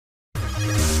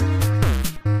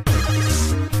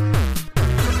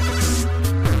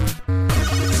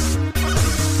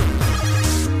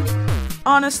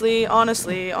Honestly,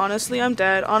 I'm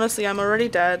dead. Honestly, I'm already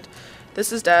dead.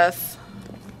 This is death.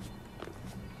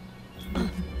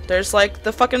 There's like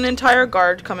the fucking entire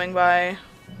guard coming by.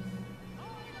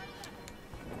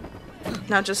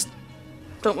 Now just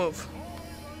don't move.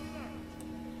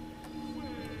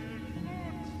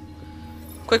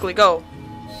 Quickly, go.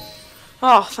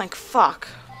 Oh, thank fuck.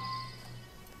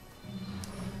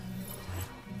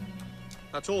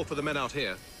 That's all for the men out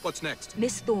here. What's next?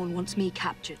 Miss Thorne wants me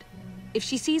captured. If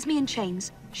she sees me in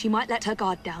chains, she might let her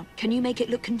guard down. Can you make it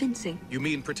look convincing? You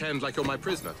mean pretend like you're my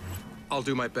prisoner? I'll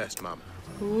do my best, Mom.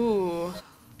 Ooh.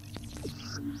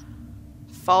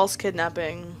 False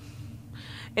kidnapping.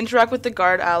 Interact with the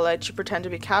guard allied to pretend to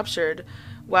be captured.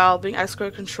 While being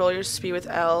escorted, control your speed with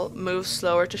L. Move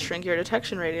slower to shrink your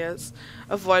detection radius.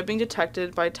 Avoid being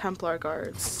detected by Templar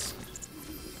guards.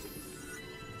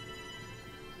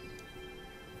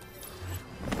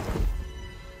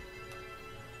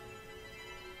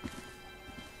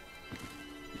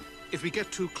 If we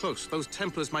get too close, those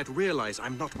Templars might realize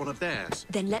I'm not one of theirs.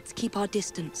 Then let's keep our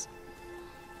distance.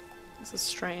 This is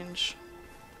strange.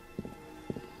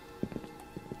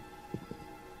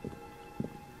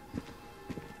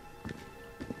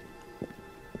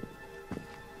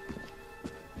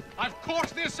 I've caught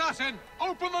the assassin!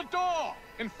 Open the door!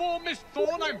 Inform Miss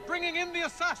Thorne I'm bringing in the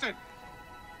assassin!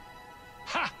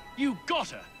 Ha! You got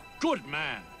her! Good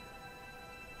man!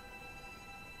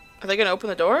 Are they gonna open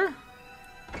the door?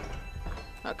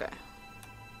 Okay.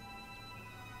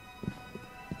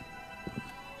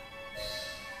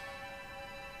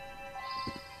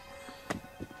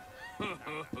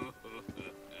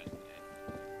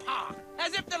 Ha!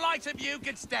 As if the likes of you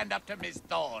could stand up to Miss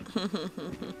Thorne.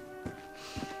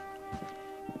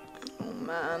 Oh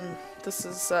man, this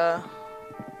is I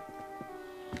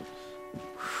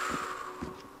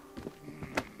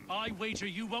wager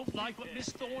you won't like what Miss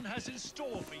Thorne has in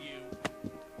store for you.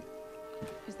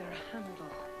 Is there a handle?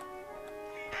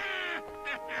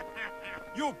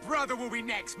 Your brother will be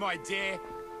next, my dear.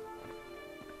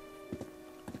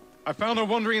 I found her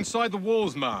wandering inside the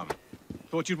walls, Ma'am.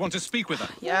 Thought you'd want to speak with her.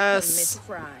 yes. Miss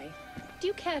Fry. Do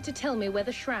you care to tell me where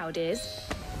the shroud is?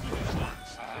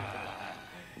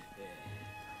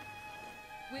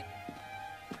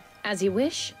 As you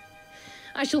wish.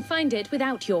 I shall find it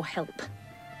without your help.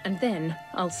 And then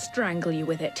I'll strangle you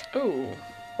with it. Ooh.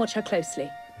 Watch her closely.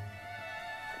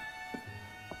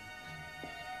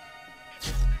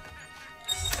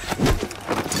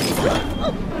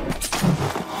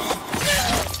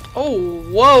 Oh,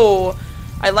 whoa.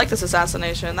 I like this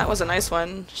assassination. That was a nice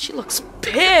one. She looks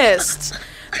pissed.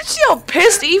 See how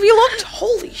pissed Evie looked?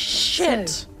 Holy shit.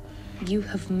 So, you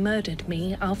have murdered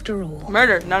me after all.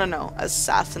 Murdered? No, no, no.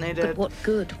 Assassinated. But what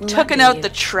good will that Taken do out you? the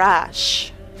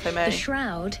trash, if I may. The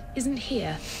shroud isn't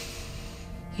here.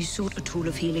 You sought a tool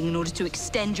of healing in order to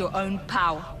extend your own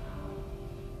power.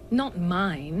 Not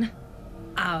mine.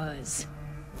 Ours.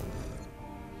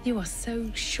 You are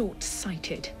so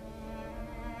short-sighted.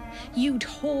 You'd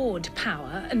hoard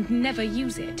power and never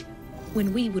use it,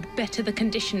 when we would better the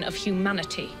condition of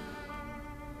humanity.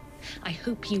 I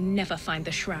hope you never find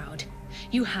the shroud.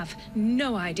 You have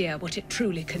no idea what it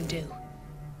truly can do.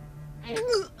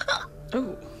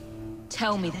 Ooh.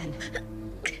 Tell me then.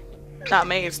 Not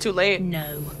me, it's too late.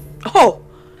 No. Oh!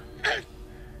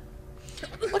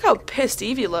 Look how pissed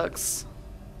Evie looks.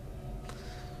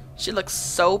 She looks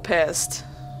so pissed.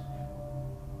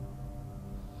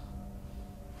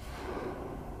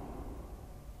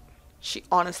 She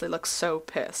honestly looks so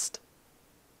pissed.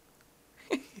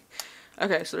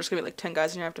 Okay, so there's gonna be like 10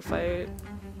 guys and you have to fight.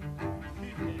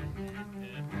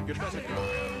 You'd better go.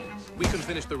 We can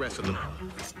finish the rest of them.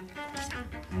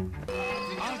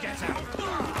 I'll get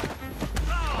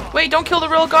out. Wait, don't kill the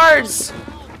real guards!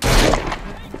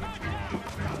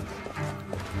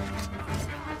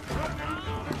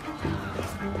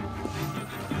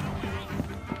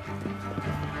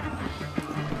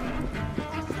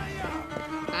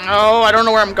 Oh, I don't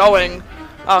know where I'm going.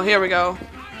 Oh, here we go.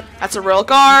 That's a real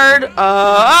guard.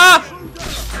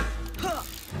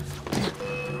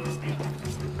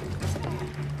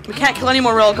 We can't kill any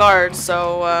more real guards,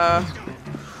 so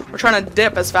we're trying to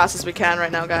dip as fast as we can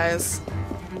right now, guys.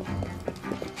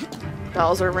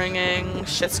 Bells are ringing,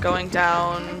 shit's going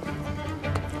down.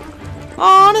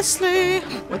 Honestly,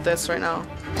 with this right now.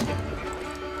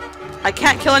 I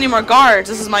can't kill any more guards.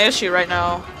 This is my issue right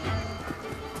now.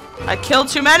 I killed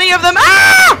too many of them.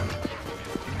 Ah!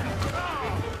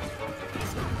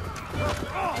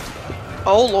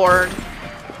 Oh Lord.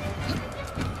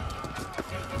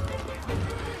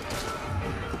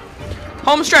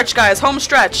 Home stretch, guys. Home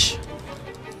stretch.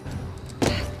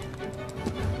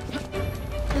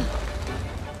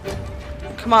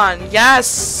 Come on.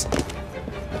 Yes!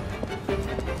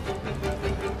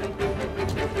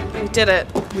 We did it.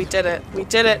 We did it. We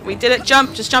did it. We did it.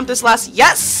 Jump. Just jump this last.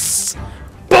 Yes!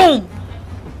 Boom!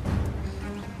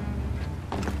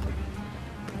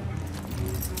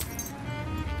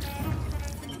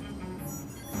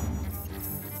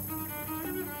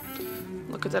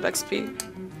 Look at that XP.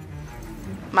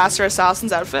 Master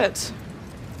Assassin's outfit.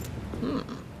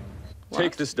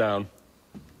 Take this down.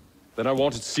 Then I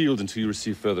want it sealed until you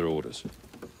receive further orders.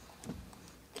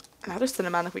 Another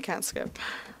cinematic we can't skip.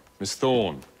 Miss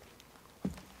Thorne.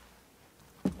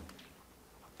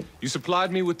 You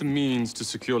supplied me with the means to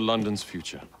secure London's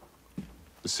future.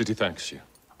 The city thanks you.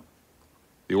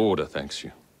 The Order thanks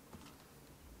you.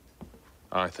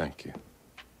 I thank you.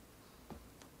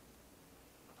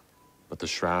 But the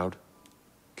shroud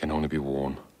can only be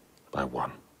worn by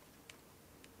one.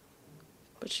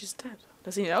 But she's dead.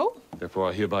 Does he know? Therefore,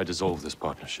 I hereby dissolve this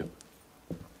partnership.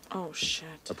 Oh, shit.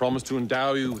 I promise to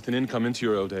endow you with an income into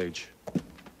your old age.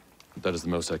 That is the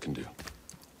most I can do.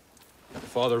 The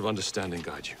Father of Understanding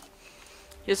guide you.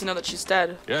 He doesn't know that she's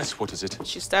dead. Yes, what is it?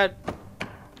 She's dead.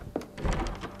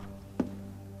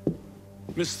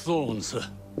 Miss Thorne, sir.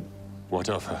 What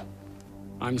of her?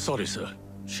 I'm sorry, sir.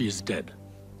 She is dead.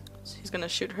 So he's gonna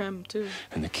shoot him, too.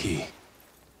 And the key?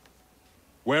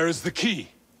 Where is the key?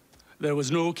 There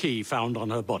was no key found on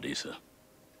her body, sir.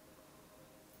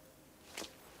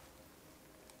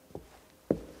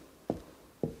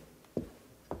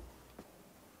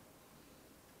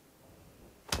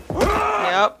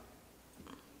 Yep.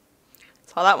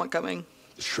 Saw that one coming.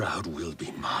 The shroud will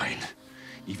be mine,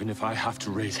 even if I have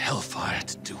to raise hellfire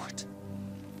to do it.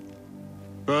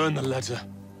 Burn the letter.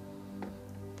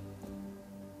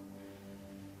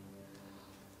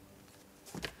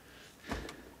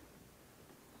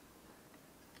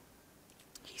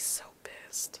 He's so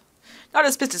pissed. Not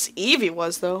as pissed as Evie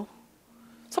was, though.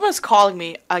 Someone's calling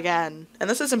me again. And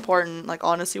this is important, like,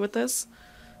 honesty with this.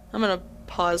 I'm gonna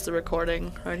pause the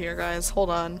recording right here, guys. Hold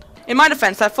on. In my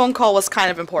defense, that phone call was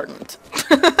kind of important.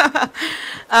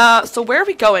 So where are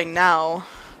we going now?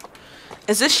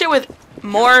 Is this shit with...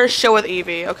 More shit with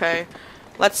Evie. Okay.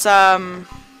 Let's, 4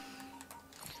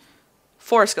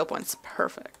 skill points.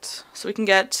 Perfect. So we can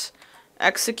get...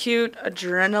 Execute,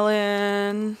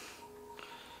 Adrenaline...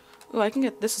 Ooh, I can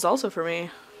get... This is also for me.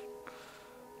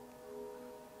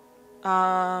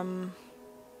 Or...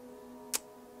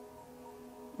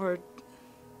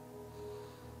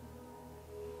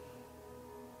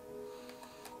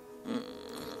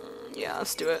 yeah,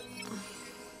 let's do it.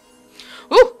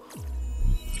 Ooh!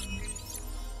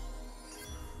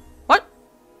 What?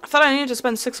 I thought I needed to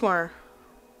spend 6 more.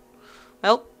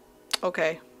 Well,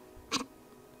 okay.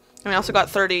 And I also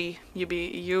got 30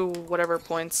 U whatever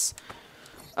points.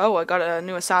 Oh, I got a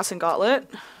new assassin gauntlet,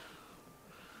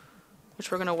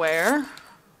 which we're gonna wear.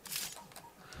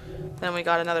 Then we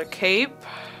got another cape,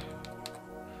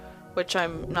 which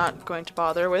I'm not going to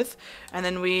bother with. And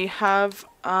then we have,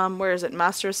 where is it?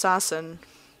 Master Assassin.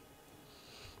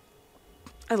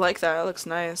 I like that. It looks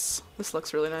nice. This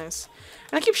looks really nice.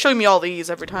 And I keep showing me all these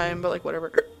every time, but like,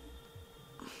 whatever.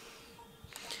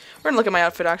 We're gonna look at my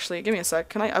outfit, actually. Give me a sec.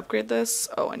 Can I upgrade this?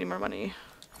 Oh, I need more money.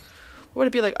 What would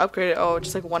it be like upgraded? Oh,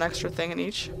 just like 1 extra thing in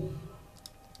each.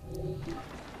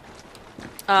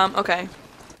 Okay.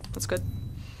 That's good.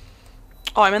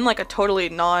 Oh, I'm in like a totally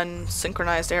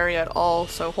non-synchronized area at all,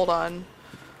 so hold on.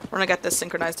 We're gonna get this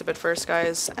synchronized a bit first,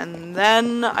 guys, and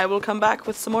then I will come back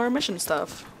with some more mission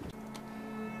stuff.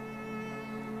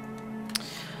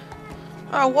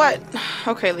 Oh, what?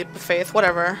 Okay, leap of faith,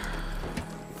 whatever.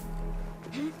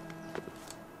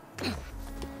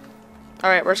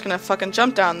 Alright, we're just gonna fucking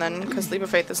jump down then, because leap of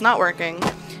faith is not working.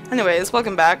 Anyways,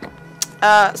 welcome back.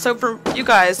 So for you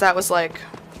guys, that was like...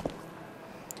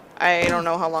 I don't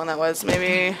know how long that was.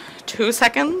 Maybe 2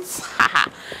 seconds?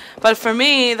 Haha. But for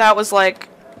me, that was like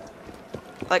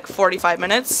 45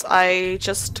 minutes. I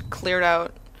just cleared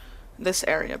out this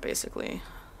area, basically.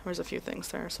 There's a few things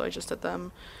there, so I just did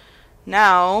them.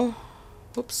 Now...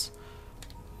 Whoops.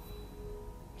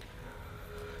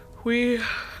 We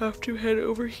have to head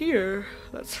over here.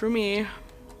 That's for me.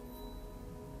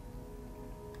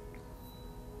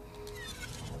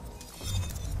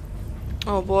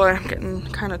 Oh boy, I'm getting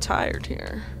kind of tired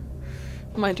here.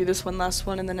 I might do this one last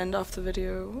one and then end off the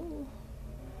video.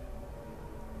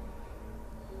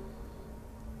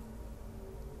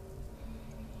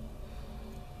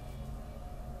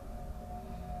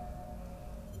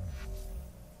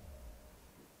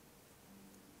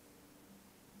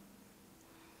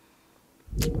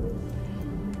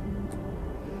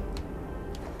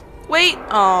 Wait!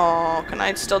 Oh, can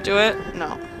I still do it?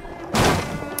 No.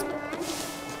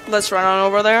 Let's run on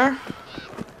over there.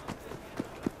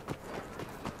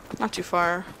 Not too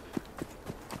far.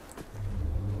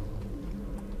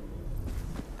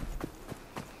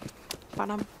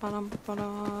 Ba-dum, ba-dum,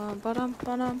 ba-dum, ba-dum,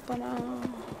 ba-dum,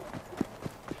 ba-dum.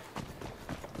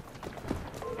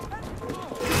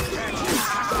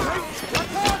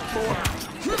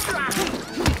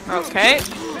 Okay.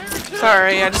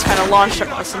 Sorry, I just kind of launched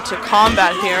us into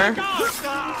combat here.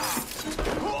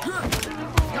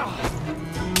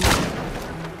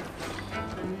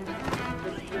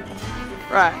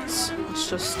 Right. Let's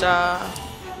just,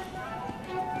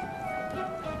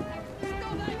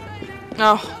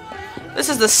 Oh. This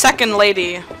is the second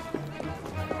lady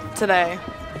today.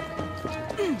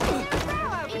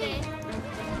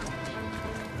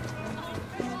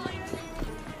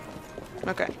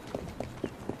 Okay.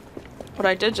 What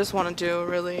I did just want to do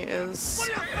really is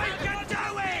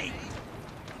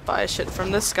buy shit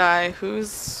from this guy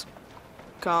who's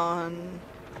gone.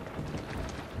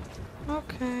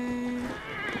 Okay.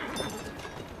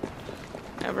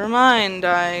 Never mind,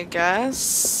 I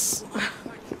guess.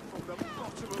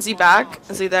 Is he back?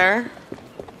 Is he there?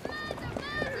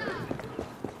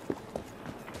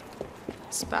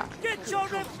 He's back.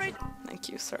 Thank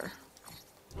you, sir.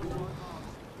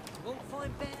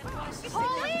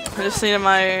 I just needed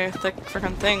my thick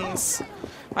frickin' things.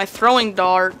 My throwing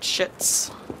dart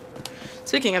shits.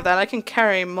 Speaking of that, I can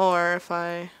carry more if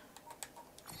I...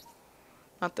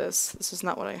 Not this. This is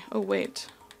not what I... Oh, wait.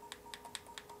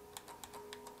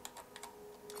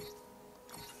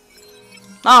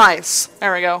 Nice!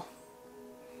 There we go.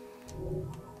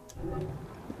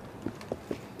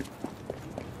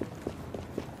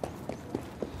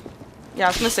 Yeah, I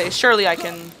was gonna say, surely I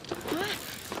can...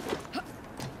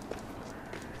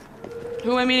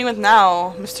 Who am I meeting with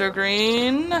now? Mr.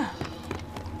 Green?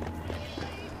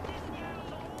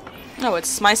 No,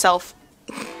 it's myself.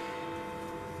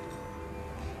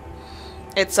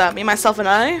 It's me, myself, and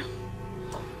I.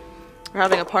 We're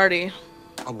having a party.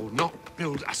 I will not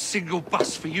build a single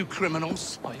bus for you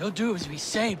criminals. Oh, you'll do as we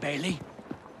say, Bailey.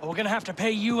 Or we're gonna have to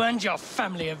pay you and your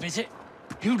family a visit.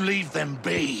 You leave them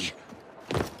be.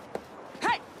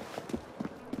 Hey!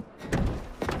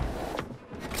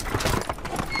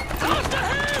 After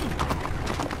him!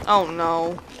 Oh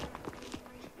no.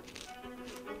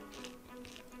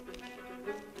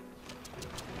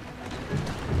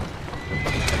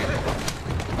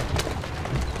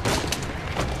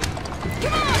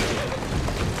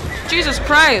 Jesus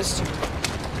Christ!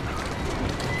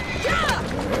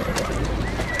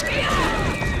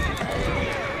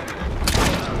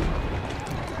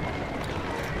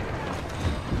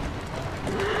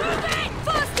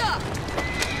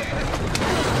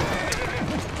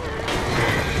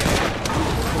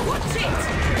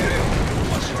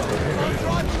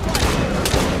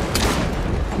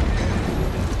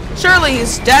 Surely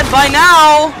he's dead by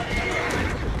now!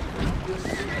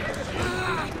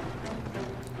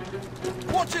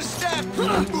 Watch your step!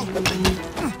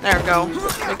 There we go.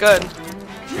 We're good.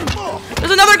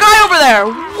 There's another guy over there!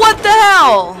 What the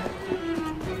hell?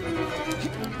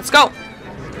 Let's go.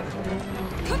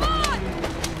 Come on!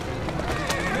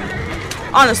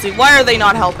 Honestly, why are they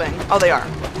not helping? Oh, they are.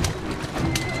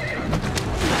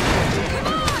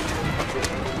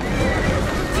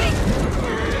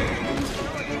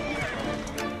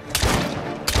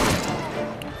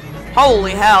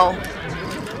 Holy hell.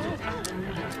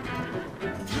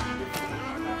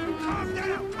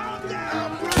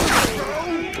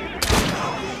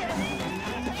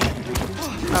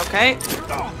 Okay.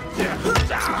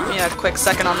 Give me a quick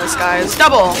second on this, guys.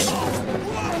 Double!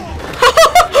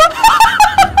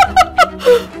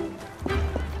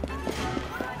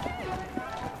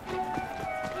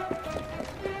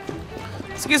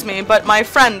 Excuse me, but my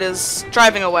friend is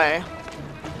driving away.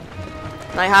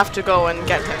 And I have to go and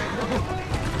get him.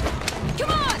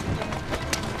 Come on!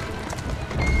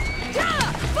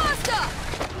 Yeah! Faster!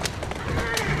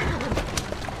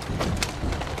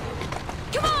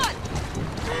 Come on!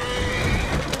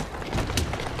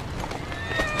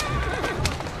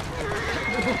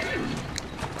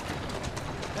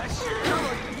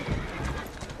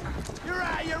 You're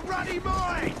out, you ruddy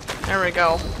boy! There we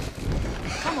go.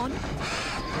 Come on.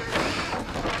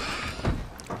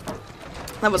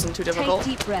 That wasn't too difficult.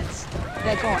 Take deep breaths.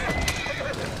 They're gone.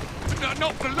 No,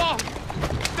 not for long.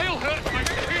 They'll hurt my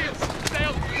kids.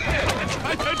 They'll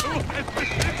I don't know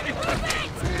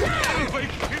my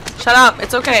kids. Shut up.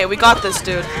 It's okay. We got this,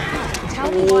 dude.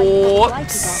 Tell me why you have light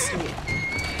Whoops. about you.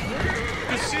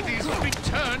 The city's been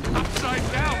turned upside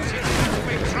down since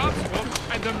moving transport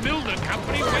and the Milner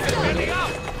Company went belly up.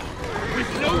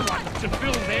 With no one to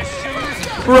fill their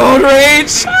shoes. Road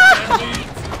rage!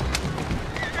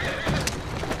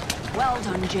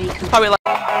 Jacob. Probably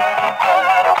like.